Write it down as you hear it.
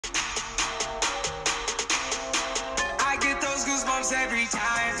Hello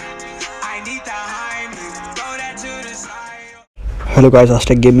guys,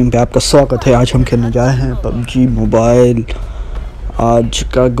 आस्टेक gaming पे आपका स्वागत है। आज हम खेलने जा रहे हैं पबजी मोबाइल। आज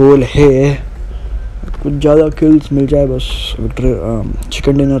का गोल है कुछ ज़्यादा किल्स मिल जाए बस।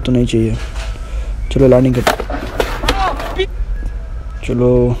 चिकन डिनर तो नहीं चाहिए। चलो लैंडिंग कर,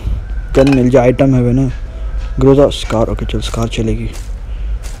 चलो गन मिल जाए, आइटम है ना। ग्रोजा स्कार, ओके चल स्कार चलेगी।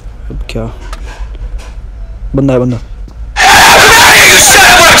 अब क्या बंदा है, बंदा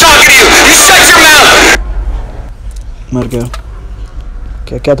मर गया।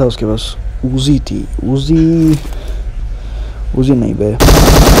 क्या क्या था उसके पास? उजी थी। उजी नहीं बे,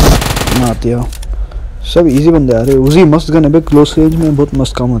 मार दिया। सब इजी बंदे आ रहे। उजी मस्त गन है बे, क्लोज रेंज में बहुत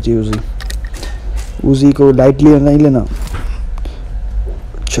मस्त काम होती है उजी को लाइटली नहीं लेना।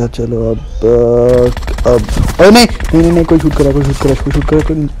 अच्छा चलो अब अरे नहीं कोई शूट करा कोई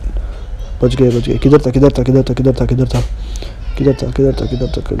बच गए। किधर था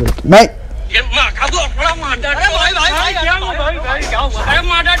नहीं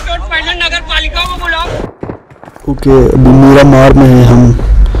ओके। अभी मेरा मार में है, हम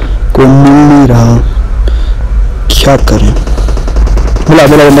कोई मिल नहीं रहा, क्या करें? बोला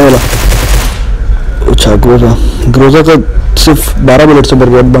अच्छा ग्रोजा का सिर्फ 12 बुलेट से बन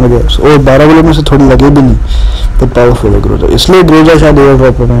गया और 12 बुलेट में से थोड़ी लगे भी नहीं, तो पावरफुल है ग्रोजा। इसलिए ग्रोजा शायद एयर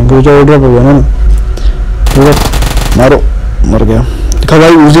ड्रॉप हो गया। ग्रोजा एयर ड्रॉप हो गया ना, मारो, मर गया। देखा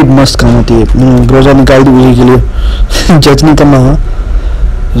भाई, उजी मस्त काम होती है। ग्रोजा निकाल दी उजी के लिए। जज नहीं करना है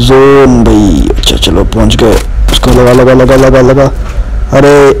जोन भाई। अच्छा चलो पहुंच गए। उसको लगा।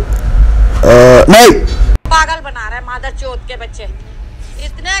 अरे नहीं, पागल बना रहे मादर चोद के बच्चे,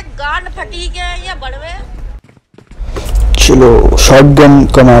 इतने गांड फटीक है ये बड़वे। चलो शॉटगन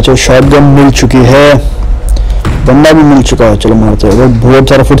का मैच है। शॉटगन मिल चुकी है, बंदा भी मिल चुका है। चलो मारते हैं। बहुत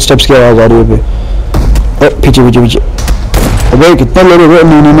सारा फुटस्टेप्स की आवाज आ रही है। पीछे अबे कितना लोग हैं।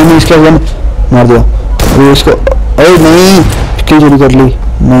 नहीं इसका गन मार दिया। अरे इसको, अरे नहीं किल चोरी कर ली।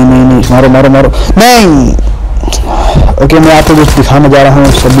 नहीं मारो नहीं। ओके मैं आपको कुछ दिखाने जा रहा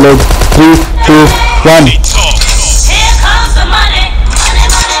हूँ। सब लोग 3, 2, 1।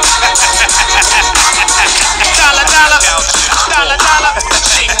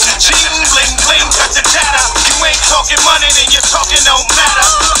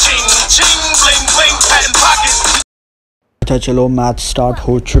 अच्छा चलो मैच स्टार्ट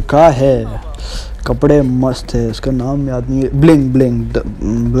हो चुका है। कपड़े मस्त है, इसका नाम याद नहीं है।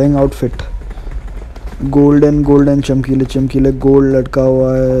 ब्लिंग आउटफिट, गोल्डन चमकीले गोल्ड लटका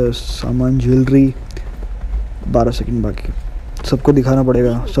हुआ है। सामान ज्वेलरी। 12 सेकंड बाकी, सबको दिखाना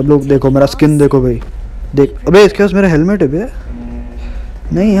पड़ेगा। सब लोग देखो मेरा स्किन देखो भाई, देख। अबे इसके पास मेरा हेलमेट है भैया।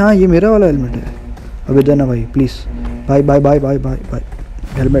 नहीं हाँ ये मेरा वाला हेलमेट है। अबे देना भाई प्लीज़। भाई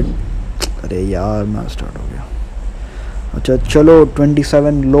हेलमेट। अरे यार मैच स्टार्ट हो गया। अच्छा चलो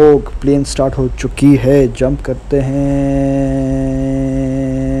 27 लोग, प्लेन स्टार्ट हो चुकी है। जंप करते हैं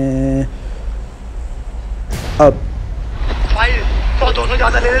अब। भाई तो दोनों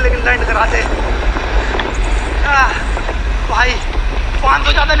ज़्यादा ले लेकिन लैंड कराते। भाई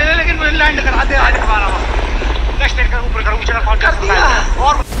 500 ज़्यादा ले लेकिन लैंड कराते। आज हमारा नेक्स्ट कर ऊपर कर ऊंचा कर दिया।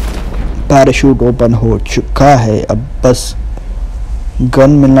 और पैराशूट ओपन हो चुका है। अब बस गन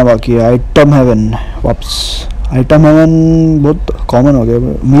मिलना बाकी है। आइटम हेवन वापस। आइटम हेवन बहुत कॉमन हो गया।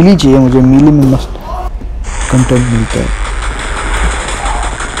 मिली चाहिए मुझे, मिली में मस्त कंटेंट मिलता है।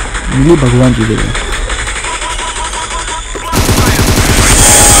 मिली भगवान की जगह।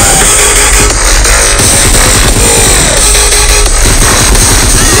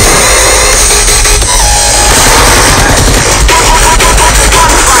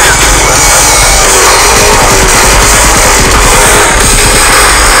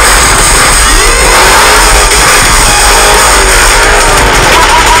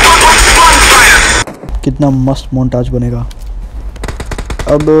 कितना मस्त मोन्टाज बनेगा।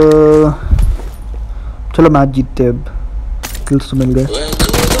 अब चलो मैच जीतते। अब किल्स तो मिल गए।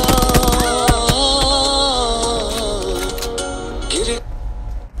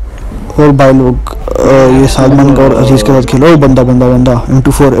 और भाई लोग ये सालमान का और अजीज के साथ खेलो। बंदा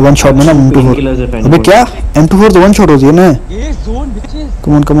M24 वन शॉट में ना। M24 अबे क्या M24 तो वन शॉट होती है ना।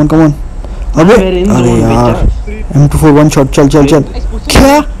 कमॉन अबे अरे यार M24 वन शॉट। चल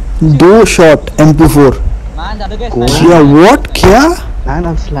क्या 2 शॉट M24 क्या? व्हाट क्या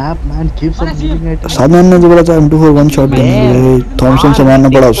सालमान ने जो बोला था M24 वन शॉट देंगे। थॉमसन से मारना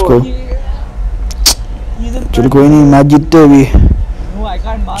पड़ा उसको। चल कोई नहीं, मैच जीतते अभी।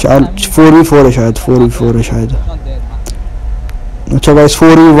 4v4 है शायद। अच्छा गाइस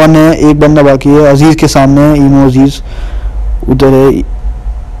 4v1 है। एक बंदा बाकी है अजीज के सामने। ईमो अजीज उधर है।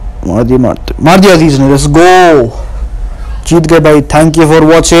 मार दिया अजीज ने। Let's go. जीत गए भाई। Thank you for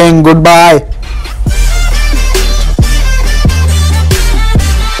watching, good bye.